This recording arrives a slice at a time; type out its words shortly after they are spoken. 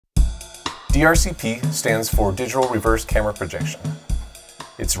DRCP stands for Digital Reverse Camera Projection.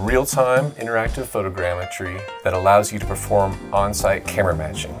 It's real-time interactive photogrammetry that allows you to perform on-site camera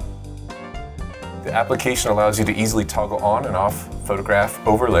matching. The application allows you to easily toggle on and off photograph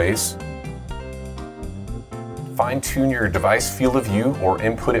overlays, fine-tune your device field of view or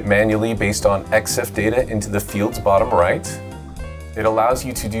input it manually based on EXIF data into the field's bottom right. It allows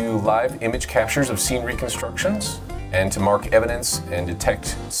you to do live image captures of scene reconstructions and to mark evidence and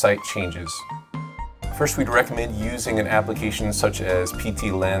detect site changes. First, we'd recommend using an application such as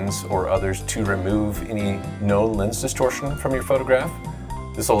PT Lens or others to remove any known lens distortion from your photograph.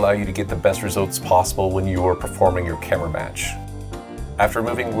 This will allow you to get the best results possible when you're performing your camera match. After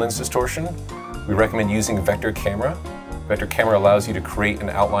removing lens distortion, we recommend using Vector Camera. Vector Camera allows you to create an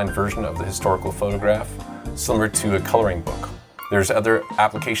outlined version of the historical photograph, similar to a coloring book. There's other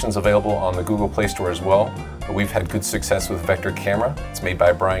applications available on the Google Play Store as well, but we've had good success with Vector Camera. It's made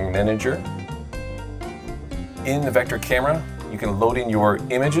by Brian Menninger. In the Vector Camera, you can load in your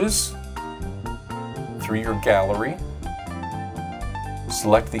images through your gallery,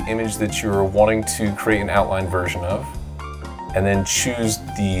 select the image that you're wanting to create an outline version of, and then choose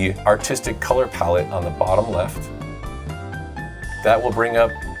the artistic color palette on the bottom left. That will bring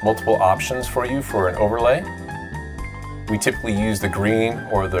up multiple options for you for an overlay. We typically use the green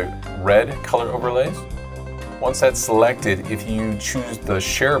or the red color overlays. Once that's selected, if you choose the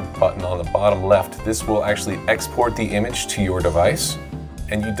share button on the bottom left, this will actually export the image to your device,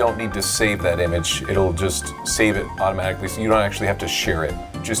 and you don't need to save that image. It'll just save it automatically, so you don't actually have to share it.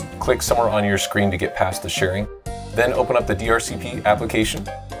 Just click somewhere on your screen to get past the sharing. Then open up the DRCP application.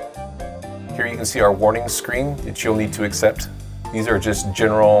 Here you can see our warning screen that you'll need to accept. These are just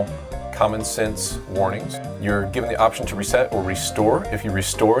general common sense warnings. You're given the option to reset or restore. If you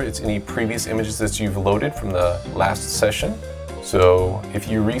restore, it's any previous images that you've loaded from the last session. So if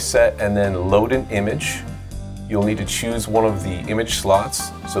you reset and then load an image, you'll need to choose one of the image slots.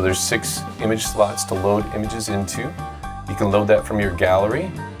 So there's 6 image slots to load images into. You can load that from your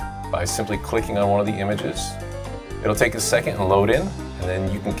gallery by simply clicking on one of the images. It'll take a second and load in, and then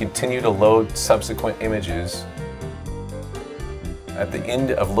you can continue to load subsequent images. At the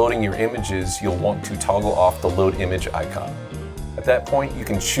end of loading your images, you'll want to toggle off the load image icon. At that point, you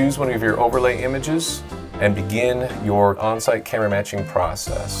can choose one of your overlay images and begin your on-site camera matching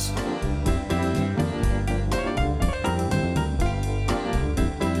process.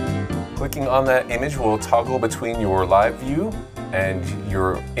 Clicking on that image will toggle between your live view and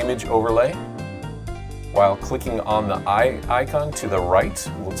your image overlay, while clicking on the eye icon to the right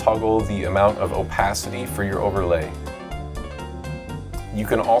will toggle the amount of opacity for your overlay. You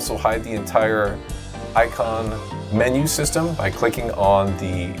can also hide the entire icon menu system by clicking on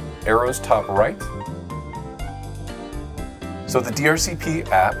the arrows top right. So the DRCP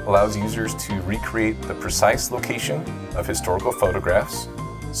app allows users to recreate the precise location of historical photographs,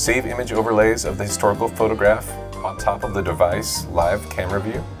 save image overlays of the historical photograph on top of the device live camera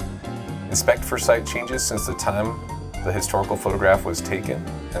view, inspect for site changes since the time the historical photograph was taken,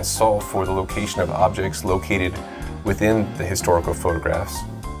 and solve for the location of objects located within the historical photographs.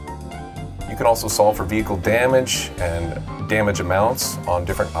 You can also solve for vehicle damage and damage amounts on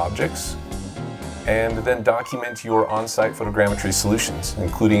different objects, and then document your on-site photogrammetry solutions,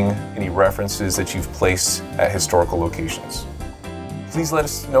 including any references that you've placed at historical locations. Please let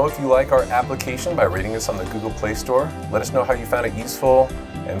us know if you like our application by rating us on the Google Play Store. Let us know how you found it useful,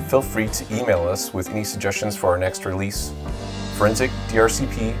 and feel free to email us with any suggestions for our next release.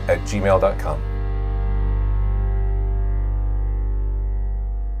 forensicdrcp@gmail.com.